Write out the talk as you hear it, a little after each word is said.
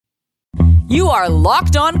You are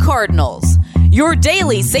Locked On Cardinals, your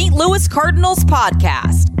daily St. Louis Cardinals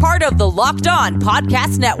podcast, part of the Locked On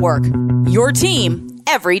Podcast Network, your team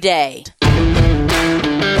every day.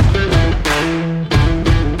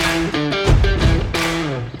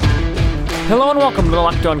 Hello and welcome to the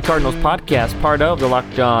Locked On Cardinals podcast, part of the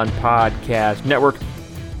Locked On Podcast Network.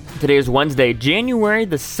 Today is Wednesday, January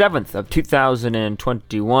the 7th of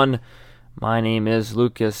 2021. My name is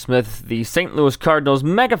Lucas Smith, the St. Louis Cardinals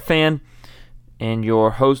mega fan, and your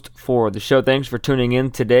host for the show. Thanks for tuning in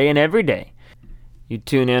today and every day. You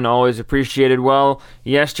tune in, always appreciated. Well,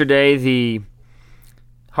 yesterday the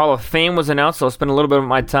Hall of Fame was announced, so I'll spend a little bit of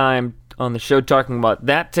my time on the show talking about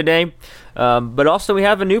that today. But also we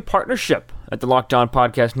have a new partnership at the Locked On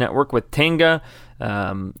Podcast Network with Tenga. I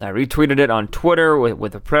retweeted it on Twitter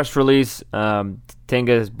with a press release.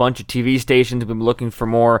 Tenga has a bunch of TV stations. We've been looking for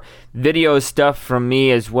more video stuff from me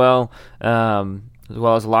as well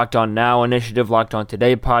as Locked On Now initiative, Locked On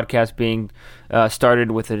Today podcast being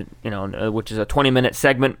started with which is a 20-minute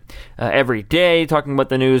segment every day talking about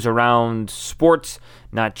the news around sports,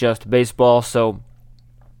 not just baseball. So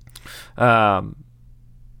some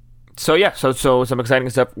exciting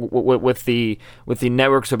stuff with the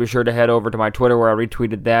network. So be sure to head over to my Twitter where I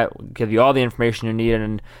retweeted that, give you all the information you need,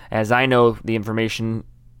 and as I know the information,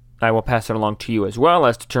 I will pass it along to you as well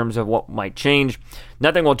as to terms of what might change.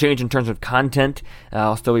 Nothing will change in terms of content.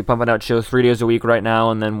 I'll still be pumping out shows 3 days a week right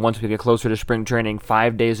now, and then once we get closer to spring training,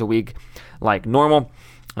 5 days a week like normal.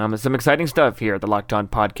 Some exciting stuff here at the Locked On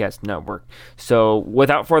Podcast Network. So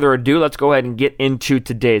without further ado, let's go ahead and get into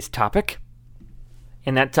today's topic.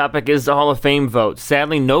 And that topic is the Hall of Fame vote.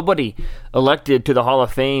 Sadly, nobody elected to the Hall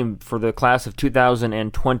of Fame for the class of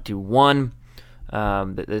 2021.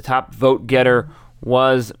 The top vote getter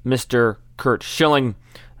was Mr. Curt Schilling,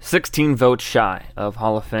 16 votes shy of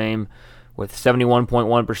Hall of Fame with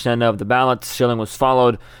 71.1% of the ballots. Schilling was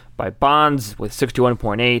followed by Bonds with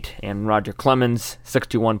 61.8% and Roger Clemens,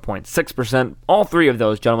 61.6%. All three of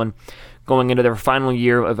those gentlemen going into their final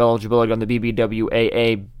year of eligibility on the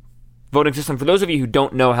BBWAA voting system. For those of you who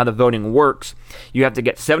don't know how the voting works, you have to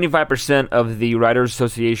get 75% of the Writers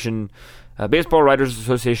Association, Baseball Writers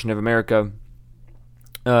Association of America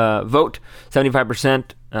vote.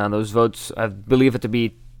 75%. Those votes, I believe, have to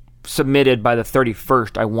be submitted by the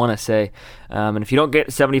 31st, I want to say. And if you don't get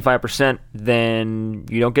 75%, then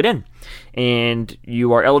you don't get in. And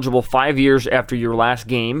you are eligible 5 years after your last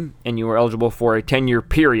game, and you are eligible for a 10-year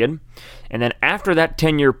period. And then after that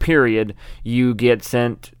 10-year period, you get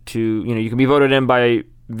sent to, you can be voted in by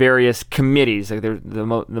various committees. Like the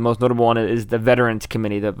most notable one is the Veterans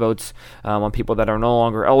Committee that votes on people that are no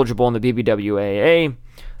longer eligible in the BBWAA,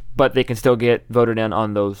 but they can still get voted in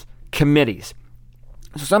on those committees.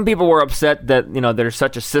 So some people were upset that, there's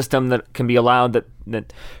such a system that can be allowed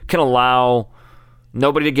that can allow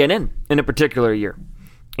nobody to get in a particular year.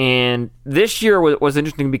 And this year was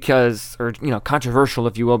interesting because, or controversial,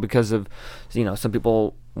 if you will, because of, some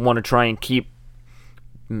people want to try and keep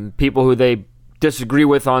people who they disagree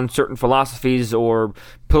with on certain philosophies or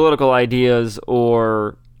political ideas,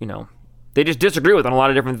 or, they just disagree with on a lot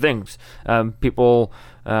of different things. People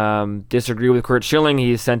disagree with Curt Schilling.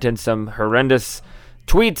 He sent in some horrendous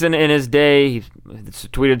tweets in his day. He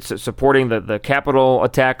tweeted supporting the Capitol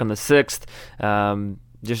attack on the 6th.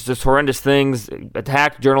 Just horrendous things,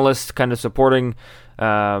 attacked journalists, kind of supporting,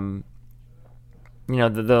 the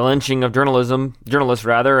lynching of journalists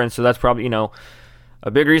rather, and so that's probably, a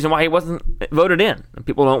big reason why he wasn't voted in.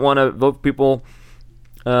 People don't want to vote people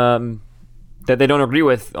that they don't agree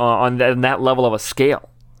with on that level of a scale,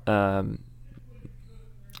 and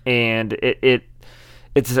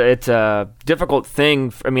it's a difficult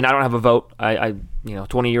thing. I don't have a vote. I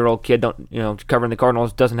 20-year-old kid, covering the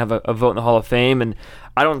Cardinals, doesn't have a vote in the Hall of Fame, and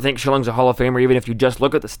I don't think Schilling's a Hall of Famer, even if you just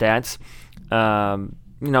look at the stats. And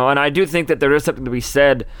I do think that there is something to be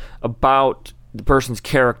said about the person's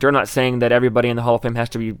character. I'm not saying that everybody in the Hall of Fame has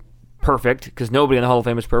to be perfect, because nobody in the Hall of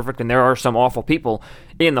Fame is perfect, and there are some awful people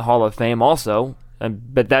in the Hall of Fame also.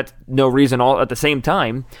 But that's no reason at the same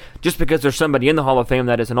time. Just because there's somebody in the Hall of Fame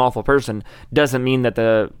that is an awful person doesn't mean that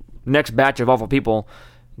the next batch of awful people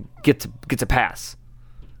gets a pass.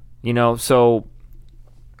 So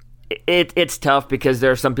it's tough because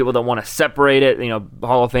there are some people that want to separate it.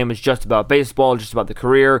 Hall of Fame is just about baseball, just about the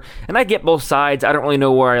career. And I get both sides. I don't really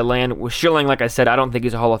know where I land. With Schilling, like I said, I don't think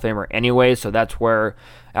he's a Hall of Famer anyway, so that's where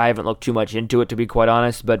I haven't looked too much into it, to be quite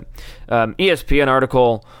honest. But ESPN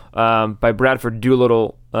article by Bradford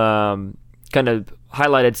Doolittle kind of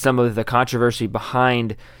highlighted some of the controversy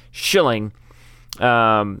behind Schilling.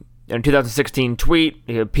 In a 2016 tweet,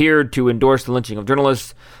 he appeared to endorse the lynching of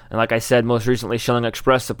journalists. And like I said, most recently, Schilling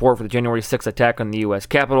expressed support for the January 6th attack on the U.S.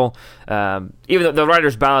 Capitol. Even though the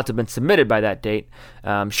writers' ballots have been submitted by that date.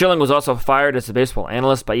 Schilling was also fired as a baseball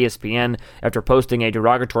analyst by ESPN after posting a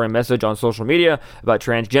derogatory message on social media about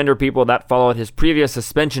transgender people. That followed his previous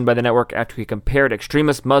suspension by the network after he compared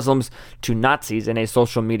extremist Muslims to Nazis in a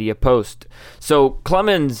social media post. So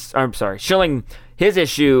Schilling, his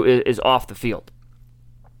issue is off the field.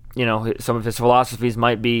 Some of his philosophies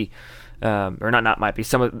might be, the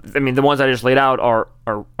ones I just laid out are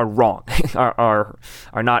wrong, are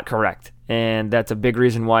not correct, and that's a big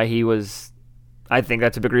reason why I think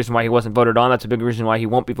that's a big reason why he wasn't voted on. That's a big reason why he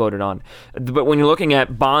won't be voted on. But when you're looking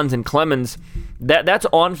at Bonds and Clemens, that's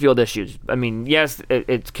on-field issues. I mean, yes,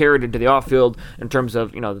 it's carried into the off-field in terms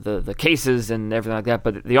of the cases and everything like that.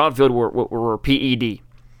 But the on-field were PED.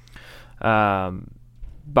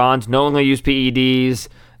 Bonds knowingly used PEDs.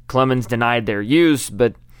 Clemens denied their use,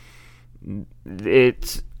 but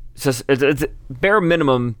it's bare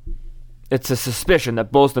minimum. It's a suspicion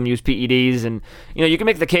that both of them use PEDs, and you can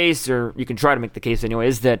make the case, or you can try to make the case anyway,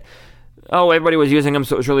 is that everybody was using them,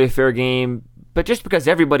 so it was really a fair game. But just because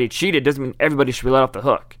everybody cheated doesn't mean everybody should be let off the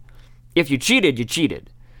hook. If you cheated, you cheated.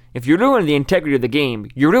 If you ruined the integrity of the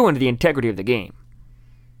game, you ruined the integrity of the game.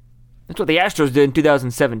 That's what the Astros did in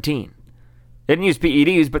 2017. They didn't use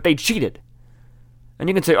PEDs, but they cheated. And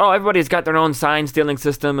you can say, everybody's got their own sign stealing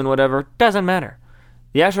system and whatever. Doesn't matter.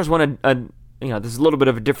 The Astros went this is a little bit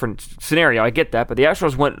of a different scenario. I get that, but the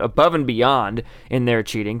Astros went above and beyond in their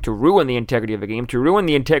cheating to ruin the integrity of the game, to ruin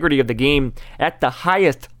the integrity of the game at the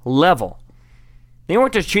highest level. They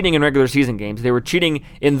weren't just cheating in regular season games. They were cheating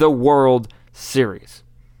in the World Series.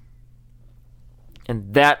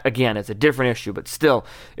 And that, again, is a different issue. But still,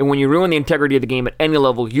 and when you ruin the integrity of the game at any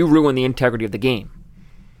level, you ruin the integrity of the game.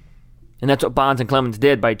 And that's what Bonds and Clemens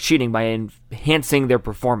did by cheating, by enhancing their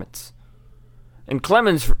performance. And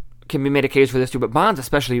Clemens can be made a case for this too, but Bonds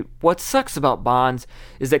especially, what sucks about Bonds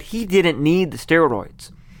is that he didn't need the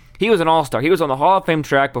steroids. He was an all-star. He was on the Hall of Fame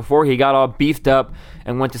track before he got all beefed up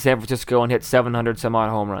and went to San Francisco and hit 700 some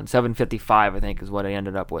odd home runs. 755, I think, is what he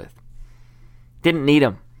ended up with. Didn't need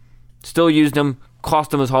him. Still used him,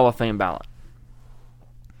 cost him his Hall of Fame ballot.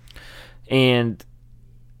 And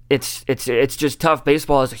it's just tough.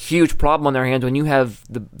 Baseball has a huge problem on their hands when you have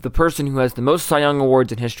the person who has the most Cy Young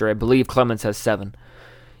awards in history. I believe Clemens has 7.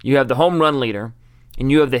 You have the home run leader,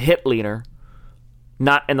 and you have the hit leader,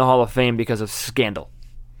 not in the Hall of Fame because of scandal.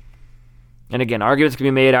 And again, arguments can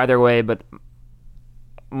be made either way, but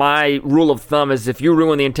my rule of thumb is if you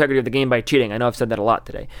ruin the integrity of the game by cheating, I know I've said that a lot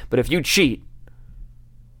today, but if you cheat,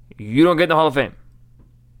 you don't get in the Hall of Fame.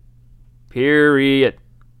 Period.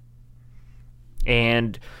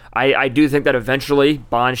 And I do think that eventually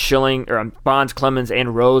Bonds, Clemens,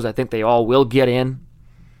 and Rose, I think they all will get in.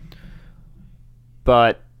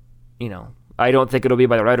 But, I don't think it'll be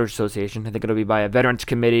by the Writers Association. I think it'll be by a Veterans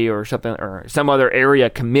Committee or something, or some other area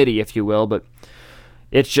committee, if you will. But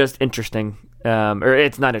it's just interesting. Or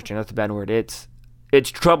it's not interesting. That's a bad word. It's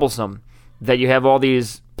troublesome that you have all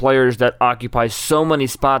these players that occupy so many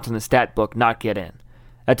spots in the stat book not get in.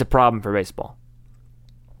 That's a problem for baseball.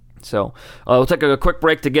 So we'll take a quick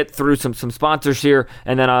break to get through some sponsors here,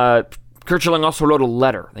 and then Curt Schilling also wrote a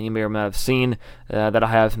letter that you may or may not have seen that I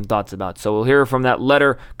have some thoughts about. So we'll hear from that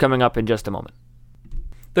letter coming up in just a moment.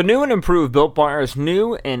 The new and improved Built Bar is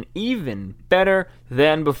new and even better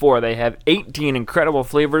than before. They have 18 incredible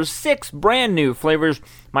flavors, 6 brand new flavors.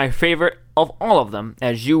 My favorite of all of them,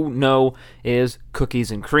 as you know, is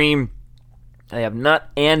cookies and cream. They have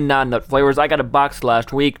nut and non-nut flavors. I got a box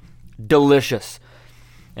last week. Delicious.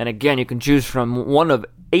 And again, you can choose from one of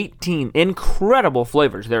 18 incredible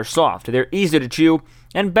flavors. They're soft, they're easy to chew,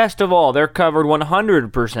 and best of all, they're covered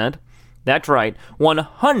 100%, that's right,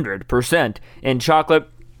 100% in chocolate.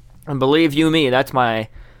 And believe you me, that's one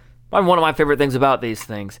of my favorite things about these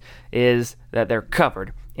things, is that they're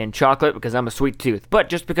covered in chocolate, because I'm a sweet tooth. But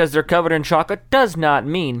just because they're covered in chocolate does not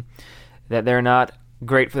mean that they're not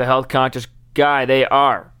great for the health-conscious guy. They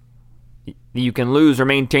are. You can lose or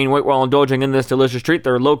maintain weight while indulging in this delicious treat.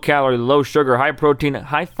 They're low-calorie, low-sugar, high-protein,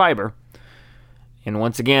 high-fiber. And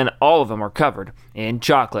once again, all of them are covered in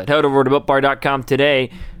chocolate. Head over to BuiltBar.com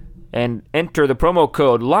today and enter the promo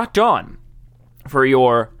code LOCKEDON for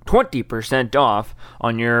your 20% off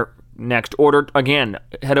on your next order. Again,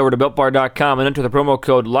 head over to BuiltBar.com and enter the promo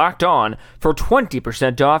code LOCKEDON for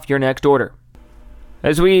 20% off your next order.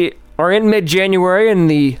 As we are in mid-January and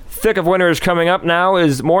the thick of winter is coming up, now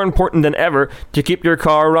is more important than ever to keep your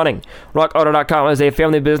car running. RockAuto.com is a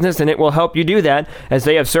family business, and it will help you do that, as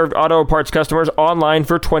they have served auto parts customers online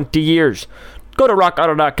for 20 years. Go to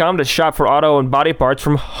rockauto.com to shop for auto and body parts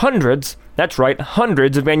from hundreds, that's right,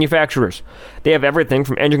 hundreds of manufacturers. They have everything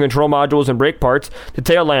from engine control modules and brake parts to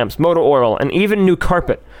tail lamps, motor oil, and even new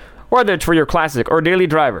carpet. Whether it's for your classic or daily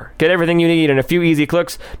driver, get everything you need in a few easy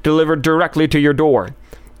clicks delivered directly to your door.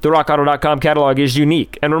 The rockauto.com catalog is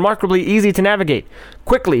unique and remarkably easy to navigate.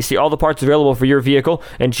 Quickly see all the parts available for your vehicle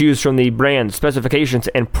and choose from the brands, specifications,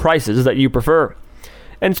 and prices that you prefer.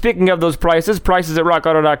 And speaking of those prices at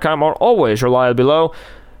rockauto.com are always reliably low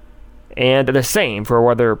and the same for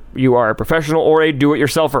whether you are a professional or a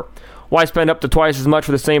do-it-yourselfer. Why spend up to twice as much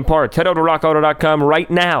for the same parts? Head over to rockauto.com right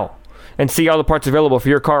now and see all the parts available for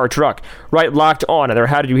your car or truck. Right Locked On in their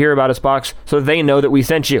How Did You Hear About Us box so they know that we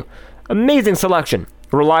sent you. Amazing selection,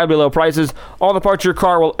 reliably low prices, all the parts your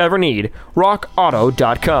car will ever need.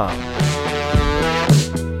 rockauto.com.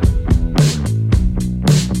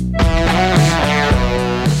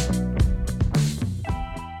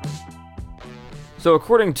 So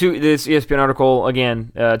according to this ESPN article,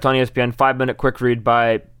 again, it's on ESPN, 5-minute quick read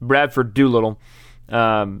by Bradford Doolittle.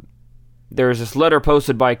 There's this letter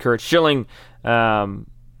posted by Curt Schilling, and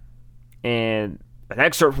an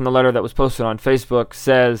excerpt from the letter that was posted on Facebook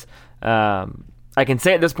says, I can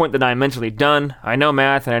say at this point that I am mentally done. I know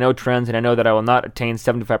math, and I know trends, and I know that I will not attain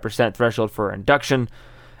 75% threshold for induction.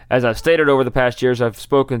 As I've stated over the past years, I've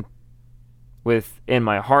spoken with in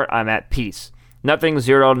my heart, I'm at peace. Nothing,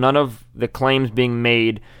 zero, none of the claims being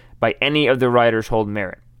made by any of the writers hold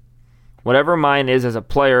merit. Whatever mine is as a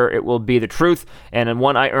player, it will be the truth, and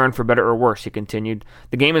one I earned for better or worse, he continued.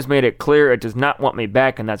 The game has made it clear it does not want me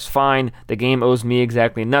back, and that's fine. The game owes me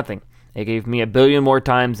exactly nothing. It gave me 1 billion more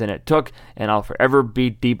times than it took, and I'll forever be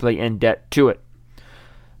deeply in debt to it.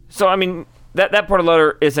 So, I mean, that part of the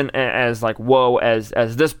letter isn't as like, whoa, as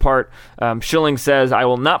this part. Schilling says, I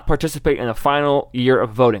will not participate in the final year of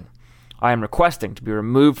voting. I am requesting to be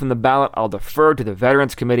removed from the ballot. I'll defer to the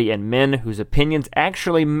Veterans Committee and men whose opinions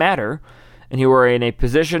actually matter and who are in a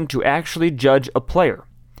position to actually judge a player.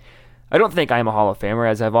 I don't think I am a Hall of Famer,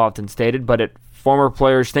 as I've often stated, but if former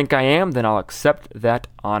players think I am, then I'll accept that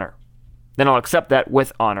honor. Then I'll accept that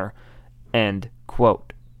with honor. End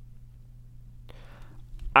quote.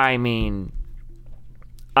 I mean,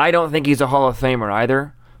 I don't think he's a Hall of Famer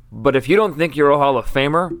either, but if you don't think you're a Hall of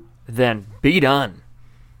Famer, then be done.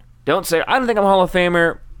 Don't say, I don't think I'm a Hall of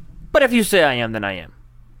Famer, but if you say I am, then I am.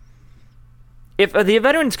 If the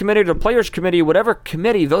Veterans Committee or the Players Committee, whatever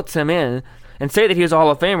committee votes him in and say that he's a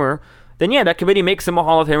Hall of Famer, then yeah, that committee makes him a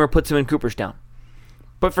Hall of Famer, puts him in Cooperstown.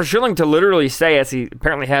 But for Schilling to literally say, as he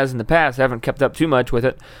apparently has in the past, I haven't kept up too much with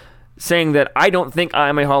it, saying that I don't think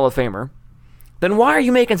I'm a Hall of Famer, then why are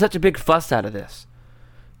you making such a big fuss out of this?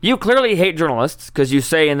 You clearly hate journalists because you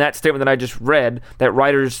say in that statement that I just read that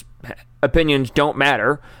writers' opinions don't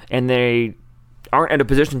matter and they aren't in a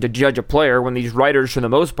position to judge a player when these writers, for the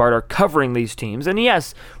most part, are covering these teams. And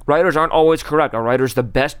yes, writers aren't always correct. Are writers the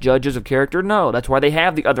best judges of character? No, that's why they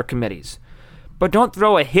have the other committees. But don't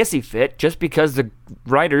throw a hissy fit just because the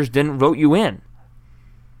writers didn't vote you in.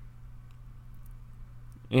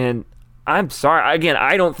 And I'm sorry, again,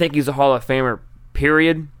 I don't think he's a Hall of Famer,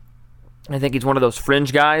 period. I think he's one of those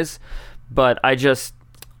fringe guys, but I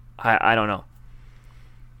don't know.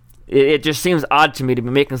 It just seems odd to me to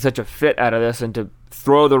be making such a fit out of this and to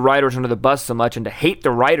throw the writers under the bus so much and to hate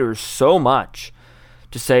the writers so much.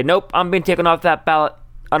 To say, nope, I'm being taken off that ballot.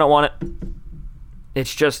 I don't want it.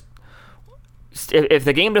 It's just, if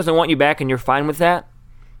the game doesn't want you back and you're fine with that,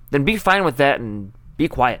 then be fine with that and be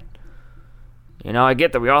quiet. You know, I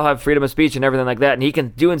get that we all have freedom of speech and everything like that, and he can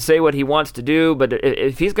do and say what he wants to do, but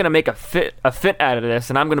if he's going to make a fit out of this,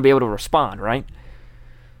 then I'm going to be able to respond, right?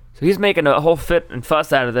 So he's making a whole fit and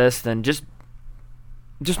fuss out of this, then just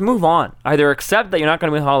move on. Either accept that you're not going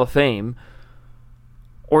to be in the Hall of Fame,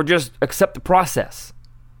 or just accept the process.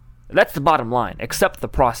 That's the bottom line. Accept the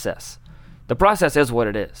process. The process is what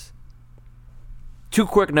it is. 2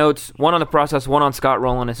 quick notes, one on the process, one on Scott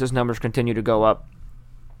Rowland as his numbers continue to go up.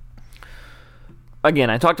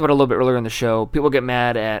 Again, I talked about it a little bit earlier in the show. People got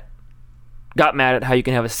mad at how you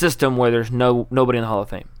can have a system where there's nobody in the Hall of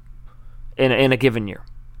Fame in a given year.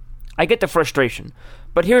 I get the frustration,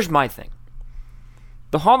 but here's my thing.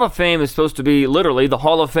 The Hall of Fame is supposed to be literally the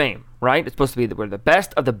Hall of Fame, right? It's supposed to be where the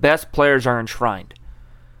best of the best players are enshrined.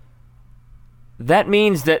 That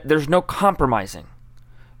means that there's no compromising.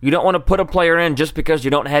 You don't want to put a player in just because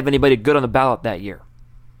you don't have anybody good on the ballot that year.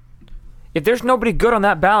 If there's nobody good on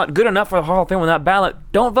that ballot, good enough for the Hall of Fame on that ballot,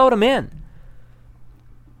 don't vote him in.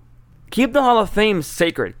 Keep the Hall of Fame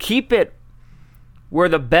sacred. Keep it where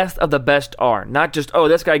the best of the best are. Not just, oh,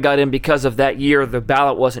 this guy got in because of that year the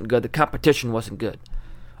ballot wasn't good, the competition wasn't good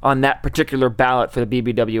on that particular ballot for the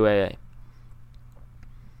BBWAA.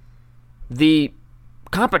 the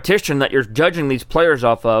competition that you're judging these players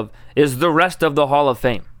off of is the rest of the Hall of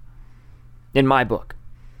Fame, in my book.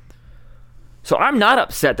 So I'm not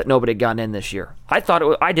upset that nobody got in this year.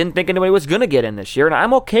 I didn't think anybody was going to get in this year, and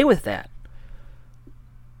I'm okay with that.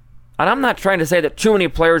 And I'm not trying to say that too many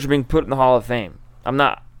players are being put in the Hall of Fame. I'm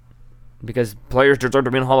not. Because players deserve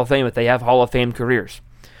to be in the Hall of Fame if they have Hall of Fame careers.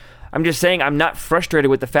 I'm just saying I'm not frustrated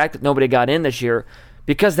with the fact that nobody got in this year,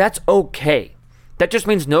 because that's okay. That just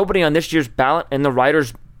means nobody on this year's ballot in the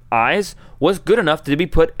writers' eyes was good enough to be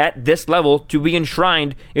put at this level to be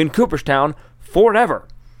enshrined in Cooperstown forever.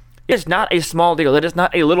 It's not a small deal. It is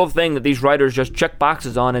not a little thing that these writers just check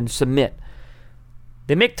boxes on and submit.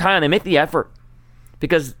 They make time. They make the effort.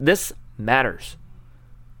 Because this matters.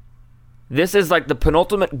 This is like the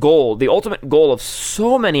penultimate goal, the ultimate goal of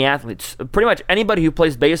so many athletes. Pretty much anybody who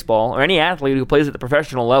plays baseball or any athlete who plays at the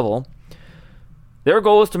professional level, their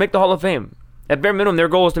goal is to make the Hall of Fame. At bare minimum, their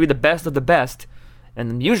goal is to be the best of the best.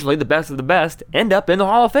 And usually the best of the best end up in the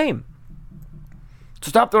Hall of Fame. So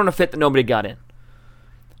stop throwing a fit that nobody got in.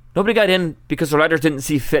 Nobody got in because the writers didn't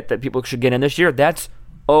see fit that people should get in this year. That's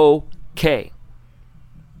okay.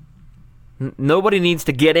 Nobody needs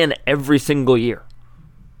to get in every single year.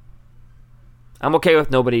 I'm okay with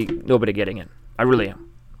nobody getting in. I really am.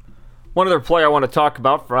 One other player I want to talk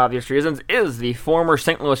about for obvious reasons is the former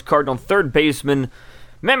St. Louis Cardinal third baseman,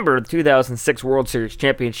 member of the 2006 World Series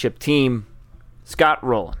championship team, Scott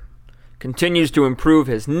Rolen. Continues to improve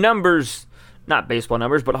his numbers, not baseball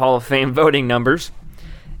numbers, but Hall of Fame voting numbers.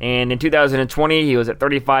 And in 2020, he was at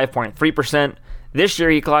 35.3%. This year,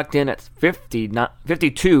 he clocked in at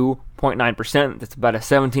 52.9%. That's about a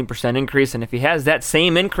 17% increase. And if he has that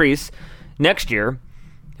same increase next year,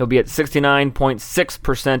 he'll be at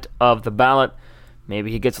 69.6% of the ballot.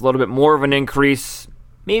 Maybe he gets a little bit more of an increase.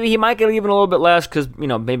 Maybe he might get even a little bit less because,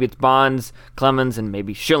 maybe it's Bonds, Clemens, and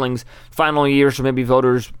maybe Schilling's final year, so maybe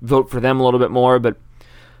voters vote for them a little bit more. But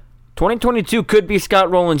 2022 could be Scott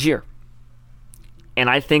Rolen's year. And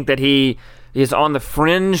I think that he is on the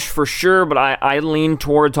fringe for sure, but I lean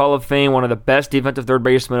towards Hall of Fame, one of the best defensive third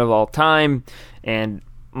basemen of all time. And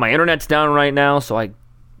my internet's down right now, so I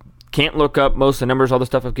can't look up most of the numbers. All the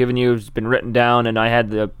stuff I've given you has been written down, and I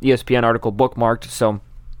had the ESPN article bookmarked, so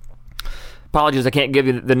apologies I can't give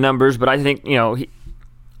you the numbers, but I think,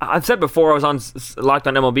 I've said before, I was on Locked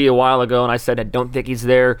on MLB a while ago, and I said I don't think he's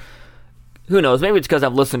there. Who knows? Maybe it's because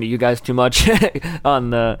I've listened to you guys too much on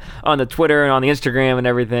the Twitter and on the Instagram and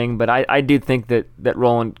everything. But I do think that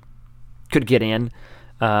Rolen could get in.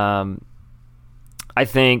 I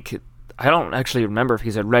don't actually remember if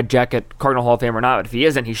he's a Red Jacket Cardinal Hall of Famer or not. But if he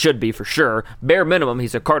isn't, he should be for sure. Bare minimum,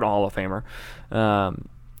 he's a Cardinal Hall of Famer.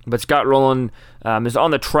 But Scott Rolen is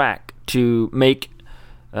on the track to make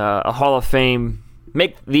the Hall of Fame,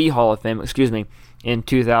 in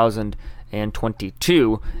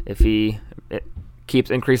 2022 if he keeps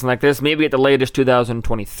increasing like this. Maybe at the latest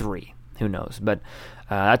 2023. Who knows? But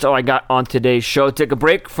that's all I got on today's show. Take a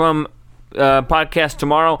break from podcast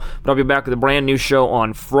tomorrow, but I'll be back with a brand new show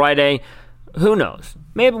on Friday. Who knows?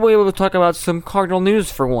 Maybe we will talk about some Cardinal news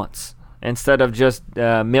for once instead of just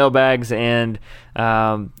mailbags and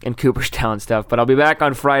Cooperstown stuff. But I'll be back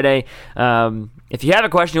on Friday. If you have a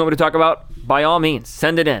question you want me to talk about, by all means,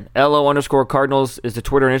 send it in. LO_Cardinals is the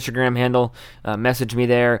Twitter and Instagram handle. Message me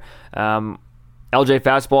there. LJ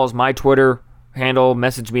Fastball is my Twitter handle.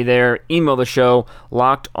 Message me there. Email the show,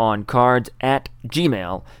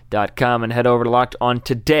 lockedoncards@gmail.com, and head over to Locked On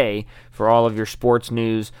Today for all of your sports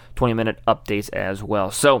news, 20-minute updates as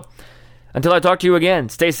well. So, until I talk to you again,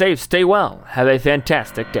 stay safe, stay well, have a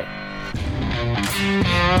fantastic day.